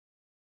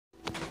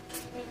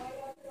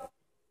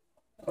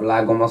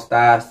Hola, ¿cómo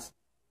estás?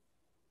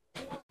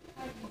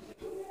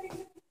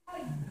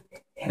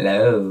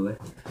 Hello.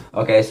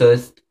 Okay, so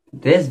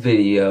this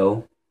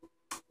video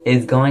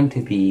is going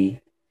to be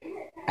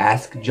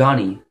Ask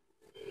Johnny.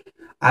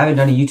 I haven't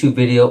done a YouTube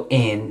video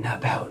in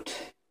about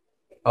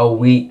a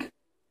week.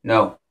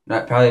 No,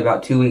 not probably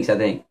about 2 weeks, I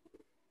think.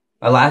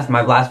 My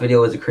last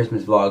video was a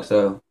Christmas vlog,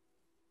 so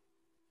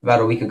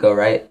about a week ago,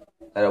 right?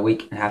 About a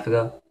week and a half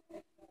ago.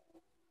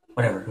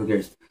 Whatever, who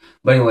cares?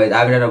 But anyways, I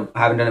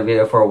haven't done a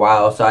video for a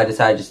while, so I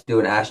decided just to do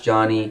an Ask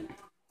Johnny.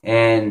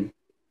 And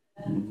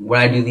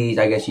when I do these,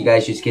 I guess you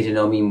guys just get to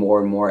know me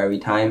more and more every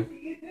time.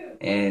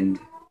 And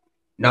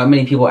not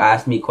many people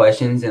ask me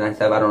questions, and I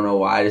said I don't know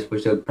why. I just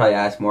wish they would probably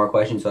ask more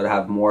questions so I'd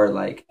have more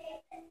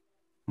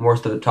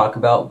stuff to talk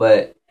about.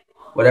 But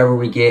whatever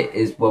we get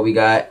is what we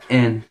got,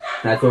 and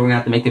that's what we're gonna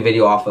have to make the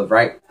video off of,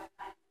 right?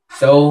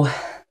 So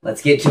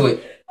let's get to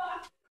it.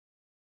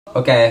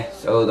 Okay,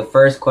 so the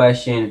first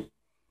question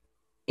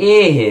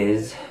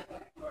is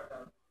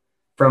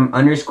from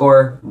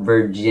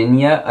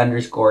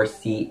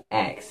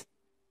 _Virginia_CX.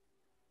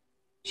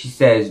 She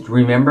says,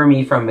 remember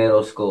me from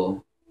middle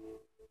school?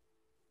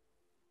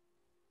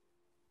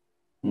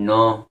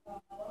 No,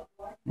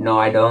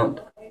 I don't.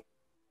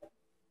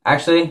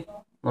 Actually,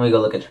 let me go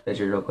look at your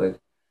pictures real quick.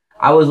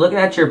 I was looking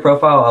at your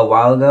profile a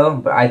while ago,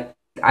 but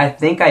I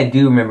think I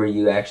do remember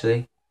you,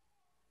 actually.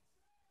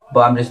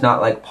 But I'm just not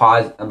like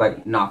I'm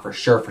like not for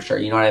sure.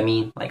 You know what I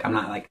mean? Like I'm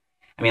not like,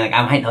 I mean, like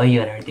I might know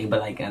you and everything, but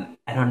like I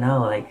don't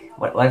know. Like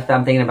what if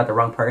I'm thinking about the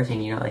wrong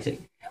person? You know,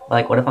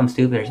 like what if I'm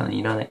stupid or something?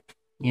 You know, like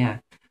yeah.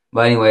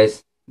 But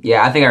anyways,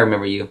 yeah, I think I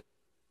remember you.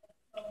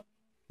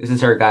 This is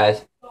her,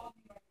 guys.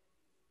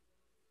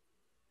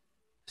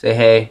 Say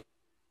hey.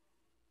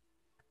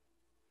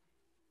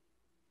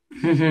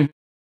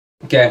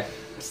 Okay.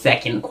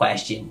 Second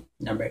question.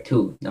 Number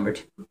two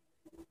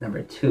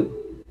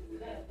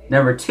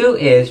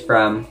is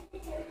from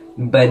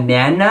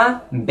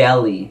Banana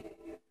Belly.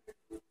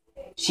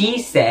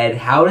 She said,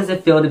 how does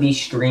it feel to be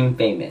stream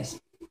famous?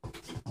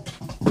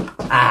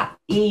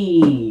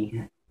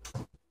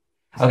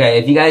 Okay,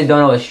 if you guys don't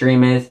know what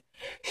Stream is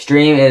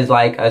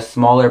like a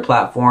smaller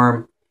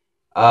platform.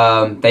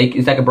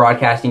 It's like a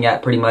broadcasting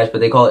app pretty much, but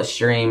they call it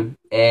Stream,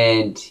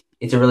 and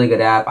it's a really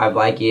good app. I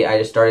like it. I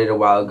just started a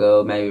while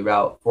ago, maybe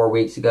about 4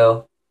 weeks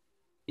ago.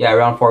 Yeah,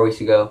 around 4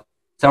 weeks ago.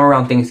 Somewhere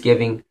around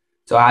Thanksgiving.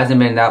 So it hasn't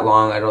been that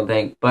long, I don't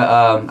think. But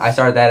I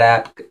started that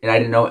app, and I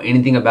didn't know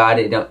anything about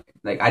it.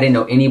 I didn't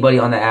know anybody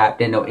on the app.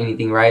 Didn't know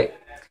anything, right?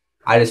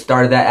 I just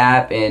started that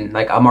app, and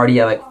like I'm already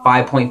at like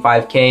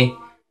 5.5K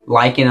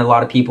liking a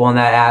lot of people on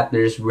that app.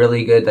 They're just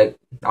really good. Like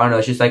I don't know,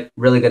 it's just like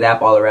really good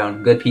app all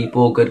around. Good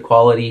people, good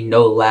quality,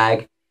 no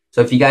lag.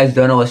 So if you guys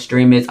don't know what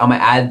Stream is, I'm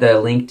gonna add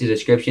the link to the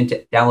description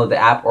to download the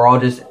app, or I'll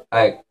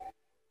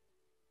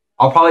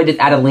probably just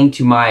add a link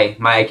to my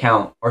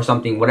account or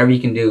something, whatever you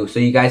can do,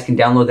 so you guys can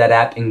download that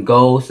app and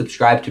go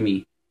subscribe to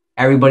me.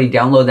 Everybody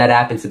download that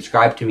app and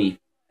subscribe to me.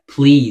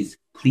 Please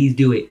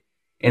do it.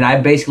 And I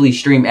basically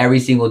stream every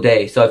single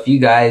day. So if you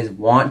guys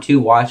want to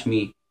watch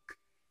me,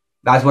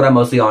 that's what I'm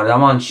mostly on.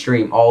 I'm on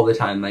Stream all the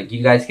time. Like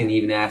you guys can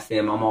even ask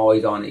them. I'm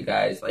always on it,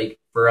 guys. Like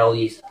for at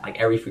least like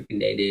every freaking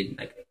day, dude.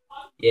 Like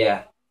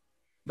yeah.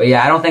 But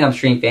yeah, I don't think I'm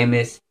stream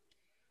famous.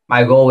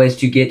 My goal is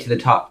to get to the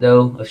top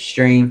though of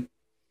Stream.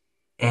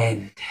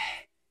 And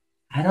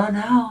I don't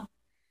know.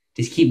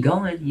 Just keep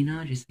going, you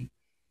know, just like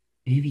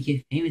maybe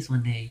get famous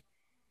one day.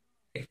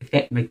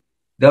 Like,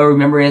 they'll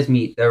remember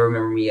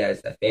me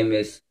as a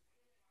famous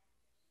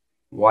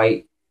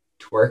white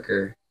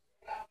twerker.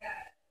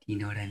 Do you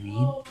know what I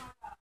mean?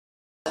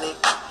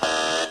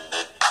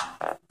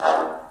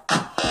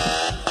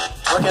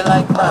 Working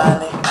like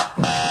Miley.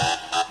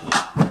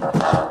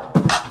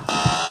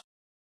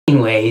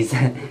 Anyways,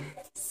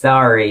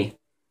 sorry.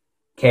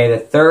 Okay, the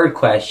third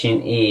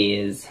question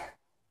is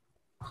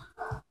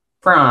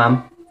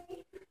from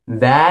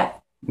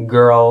That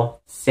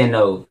Girl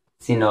Synove.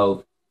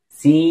 SYNNOVE.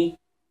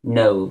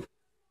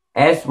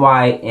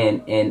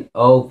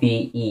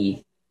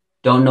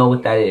 Don't know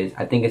what that is.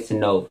 I think it's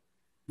Synove.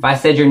 If I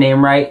said your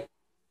name right,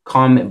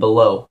 comment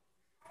below.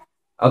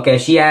 Okay,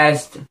 she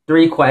asked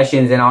 3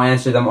 questions and I'll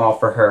answer them all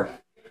for her.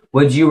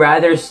 Would you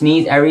rather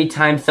sneeze every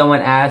time someone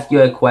asks you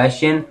a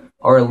question,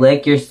 or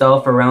lick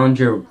yourself around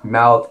your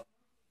mouth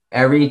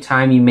every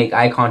time you make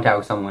eye contact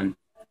with someone?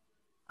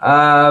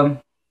 I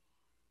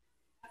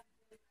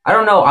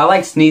don't know. I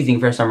like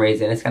sneezing for some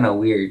reason. It's kind of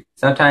weird.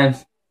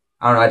 Sometimes,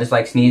 I don't know, I just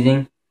like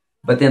sneezing.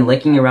 But then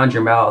licking around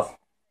your mouth,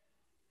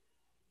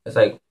 it's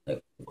like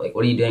what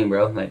are you doing,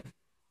 bro? Like,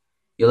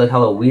 you look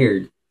hella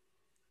weird.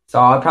 So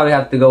I'll probably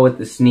have to go with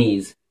the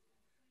sneeze.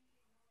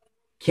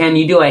 Can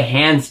you do a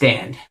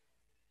handstand?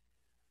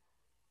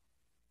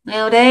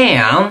 Well,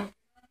 damn.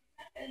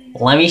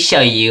 Let me show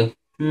you.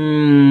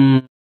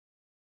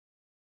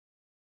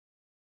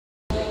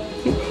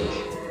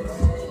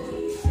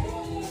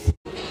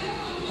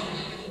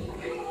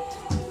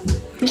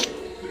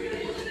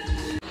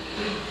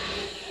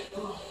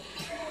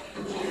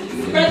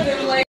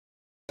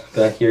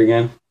 Back here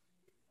again.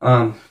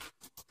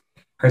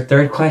 Her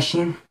third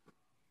question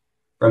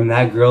from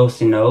that girl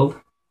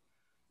Sinov.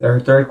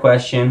 Her third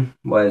question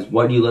was,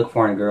 "What do you look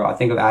for in a girl?" I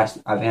think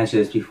I've answered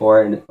this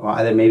before, and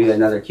either maybe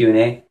another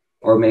Q&A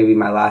or maybe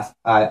my last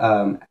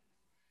hashtag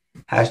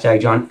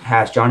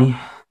Johnny.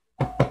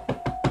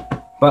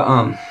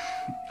 But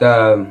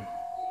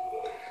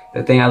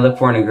the thing I look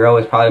for in a girl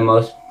is probably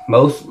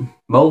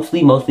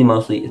mostly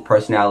is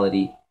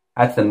personality.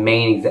 That's the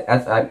main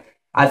that's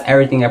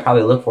everything I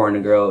probably look for in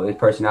a girl is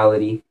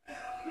personality.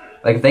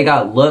 Like if they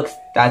got looks,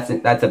 that's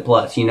a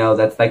plus, you know.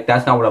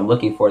 That's not what I'm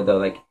looking for though.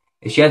 Like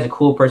if she has a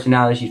cool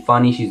personality, she's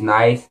funny, she's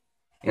nice,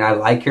 and I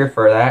like her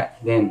for that,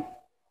 then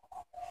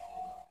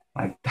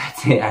like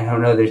that's it. I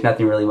don't know, there's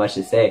nothing really much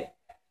to say.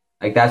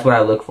 Like that's what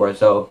I look for.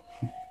 So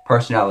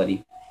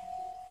personality.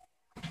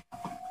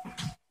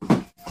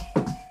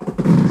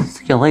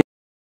 See you later.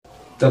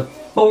 The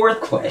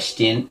fourth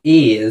question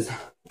is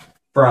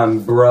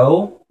from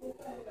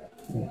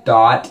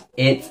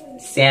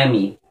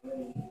bro.itssammy.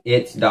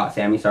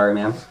 It's.sammy, sorry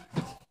ma'am.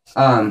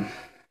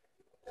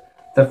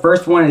 The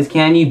first one is,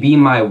 can you be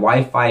my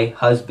Wi-Fi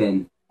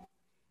husband?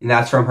 And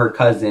that's from her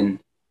cousin.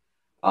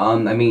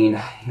 I mean,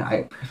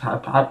 I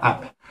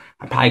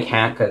probably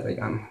can't because like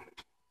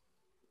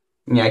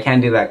I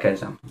can't do that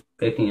because I'm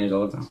 15 years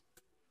old. So.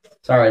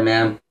 Sorry,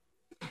 ma'am.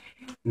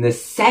 And the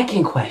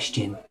second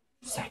question,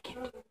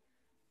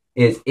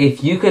 is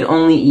if you could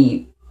only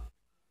eat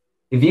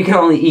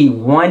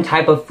one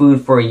type of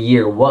food for a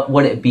year, what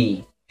would it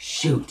be?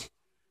 Shoot.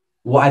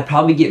 What I'd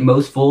probably get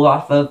most full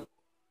off of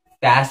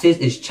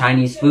fastest is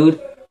Chinese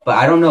food, but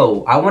I don't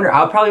know. I don't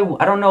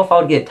know if I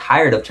would get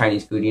tired of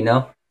Chinese food, you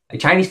know? Like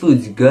Chinese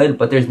food's good,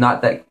 but there's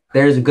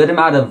a good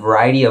amount of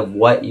variety of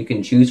what you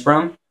can choose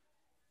from.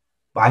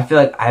 But I feel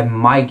like I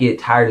might get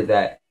tired of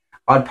that.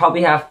 I'd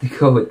probably have to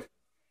go with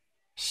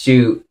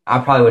I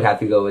probably would have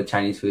to go with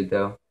Chinese food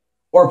though.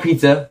 Or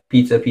pizza.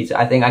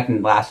 I think I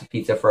can last with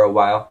pizza for a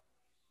while.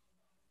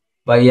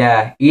 But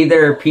yeah,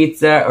 either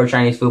pizza or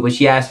Chinese food, but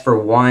she asked for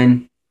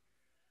one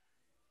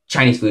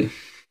Chinese food.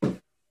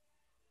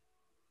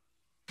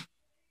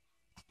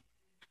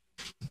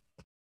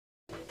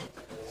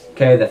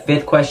 Okay, the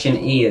fifth question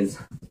is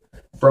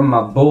from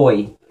my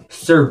boy,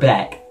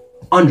 Sirback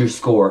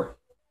 _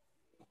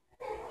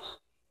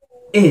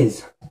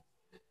 is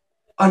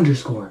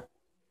 _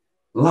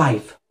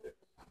 life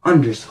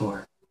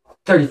 _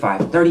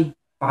 35.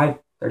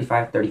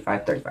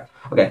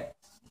 Okay.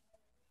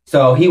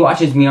 So he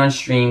watches me on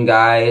stream,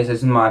 guys. This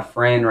is my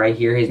friend right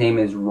here. His name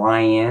is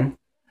Ryan.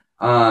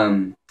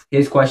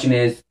 His question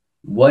is,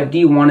 what do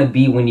you want to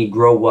be when you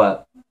grow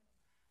up?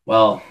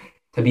 Well,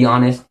 to be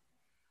honest,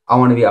 I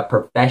want to be a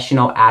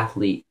professional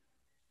athlete.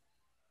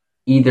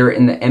 Either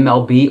in the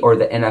MLB or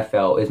the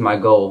NFL is my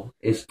goal,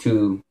 is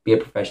to be a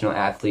professional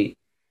athlete.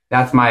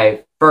 That's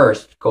my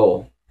first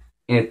goal.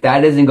 And if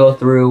that doesn't go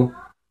through,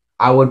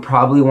 I would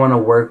probably want to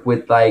work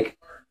with like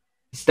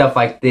stuff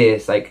like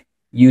this, like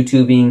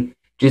YouTubing,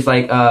 just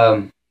like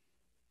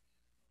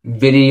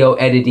video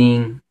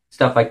editing,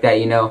 stuff like that,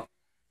 you know.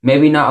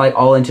 Maybe not like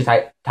all into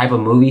type of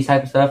movies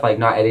type of stuff, like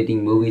not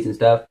editing movies and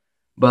stuff,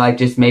 but like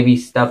just maybe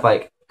stuff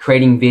like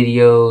creating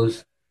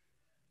videos,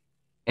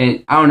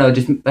 and I don't know,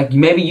 just like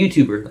maybe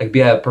YouTuber, like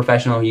be a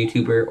professional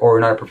YouTuber, or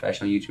not a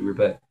professional YouTuber,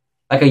 but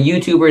like a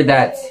YouTuber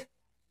that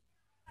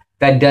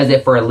does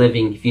it for a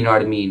living, if you know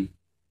what I mean.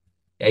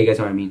 Yeah, you guys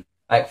know what I mean.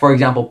 Like for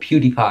example,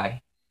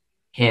 PewDiePie,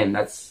 him,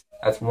 that's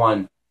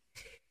one,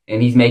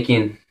 and he's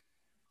making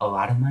a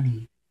lot of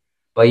money.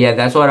 But yeah,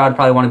 that's what I'd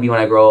probably want to be when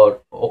I grow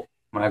up.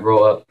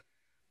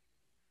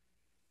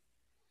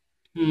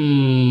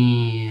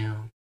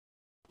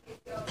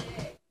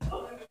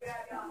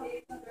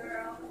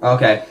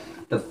 Okay,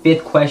 the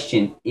fifth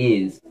question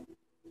is...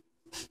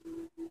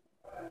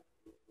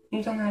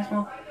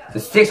 The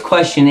sixth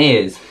question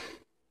is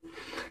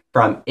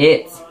from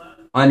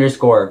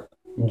its_Joseph_,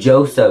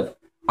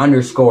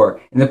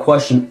 and the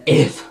question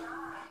is,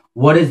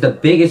 what is the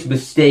biggest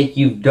mistake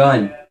you've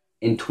done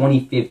in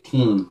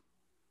 2015?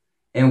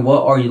 And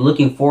what are you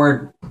looking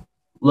forward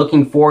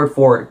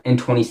for in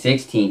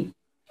 2016?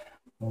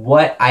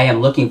 What I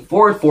am looking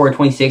forward for in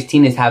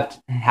 2016 is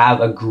have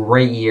a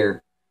great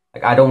year.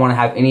 Like I don't want to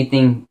have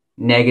anything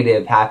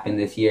negative happen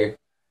this year.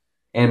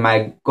 And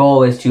my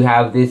goal is to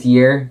have this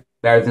year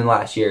better than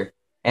last year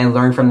and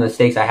learn from the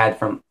mistakes that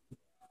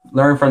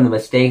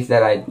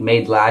I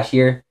made last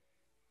year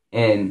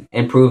and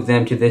improve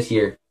them to this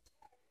year.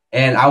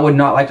 And I would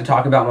not like to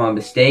talk about my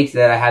mistakes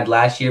that I had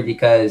last year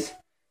because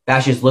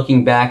that's just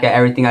looking back at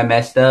everything I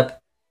messed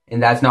up,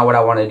 and that's not what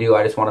I want to do.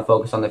 I just want to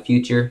focus on the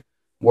future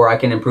where I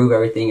can improve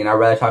everything, and I'd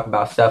rather talk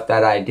about stuff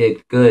that I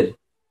did good.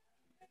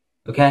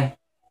 Okay?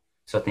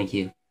 So thank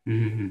you.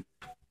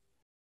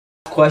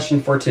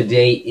 Question for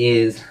today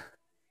is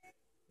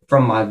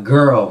from my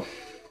girl,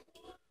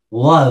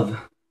 Love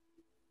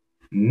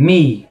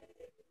Me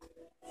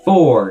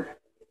For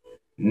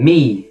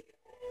Me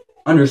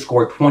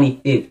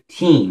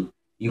 _2015.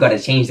 You got to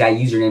change that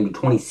username to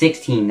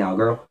 2016 now,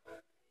 girl.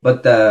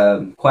 But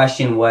the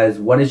question was,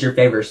 what is your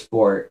favorite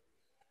sport?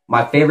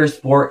 My favorite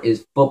sport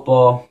is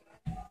football,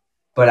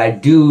 but I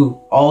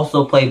do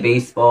also play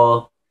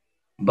baseball.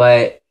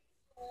 but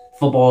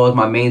football is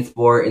my main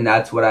sport, and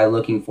that's what I'm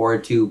looking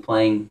forward to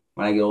playing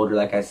when I get older,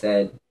 like I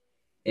said.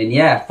 And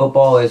yeah,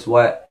 football is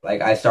what,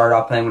 like, I started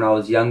off playing when I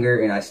was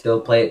younger, and I still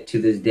play it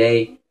to this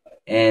day.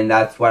 And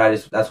that's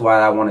what that's what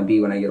I want to be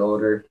when I get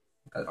older,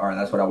 or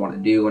that's what I want to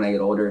do when I get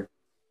older.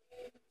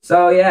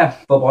 So yeah,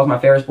 football is my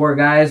favorite sport,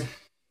 guys.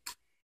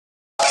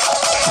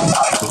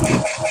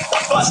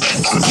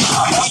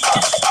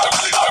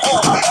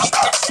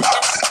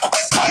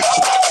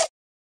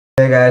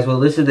 Hey guys, well,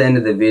 this is the end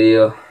of the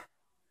video.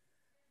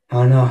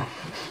 Oh no.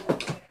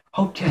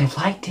 Hope you guys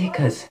liked it,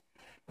 because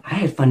I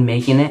had fun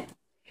making it.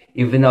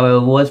 Even though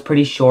it was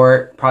pretty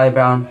short, probably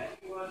around,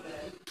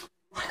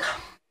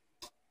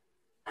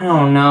 I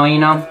don't know, you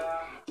know.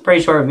 It's a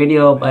pretty short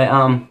video, but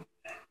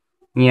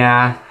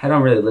yeah, I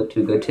don't really look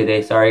too good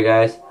today. Sorry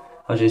guys.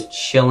 I was just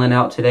chilling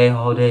out today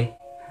all day.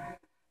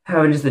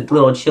 Having just a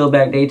little chill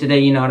back day today,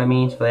 you know what I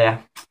mean? So yeah.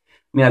 I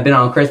mean, I've been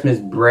on Christmas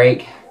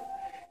break,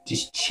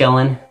 just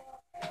chilling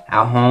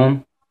at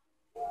home.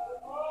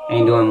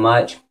 Ain't doing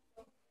much.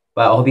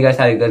 But I hope you guys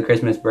had a good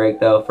Christmas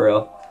break though, for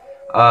real.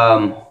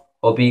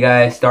 Hope you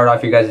guys start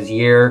off your guys'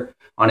 year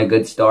on a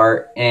good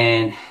start,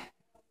 and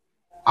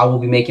I will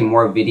be making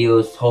more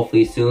videos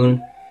hopefully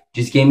soon.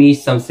 Just give me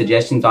some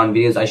suggestions on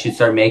videos I should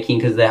start making,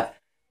 because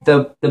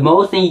the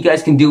most thing you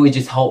guys can do is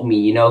just help me,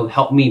 you know,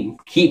 help me,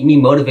 keep me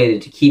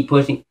motivated to keep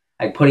pushing,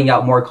 like putting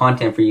out more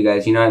content for you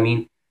guys, you know what I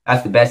mean?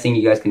 That's the best thing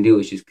you guys can do,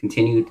 is just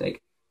continue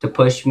like to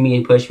push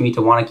me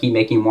to want to keep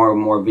making more and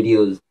more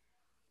videos.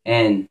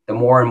 And the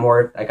more and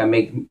more like I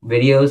make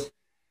videos,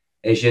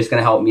 it's just going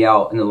to help me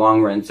out in the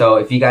long run. So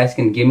if you guys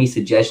can give me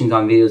suggestions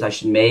on videos I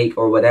should make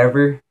or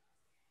whatever,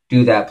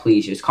 do that,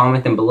 please. Just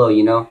comment them below,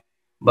 you know.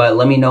 But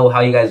let me know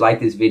how you guys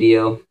like this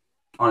video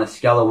on a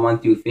scale of 1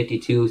 through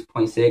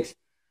 52.6.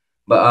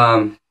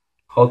 But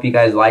hope you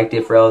guys liked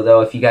it, for real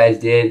though. If you guys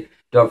did,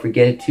 don't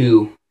forget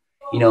to,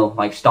 you know,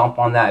 like stomp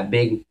on that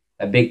big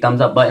thumbs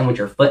up button with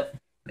your foot.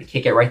 Like,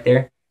 kick it right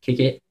there.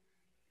 Kick it.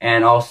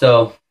 And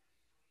also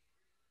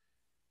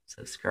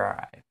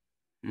subscribe.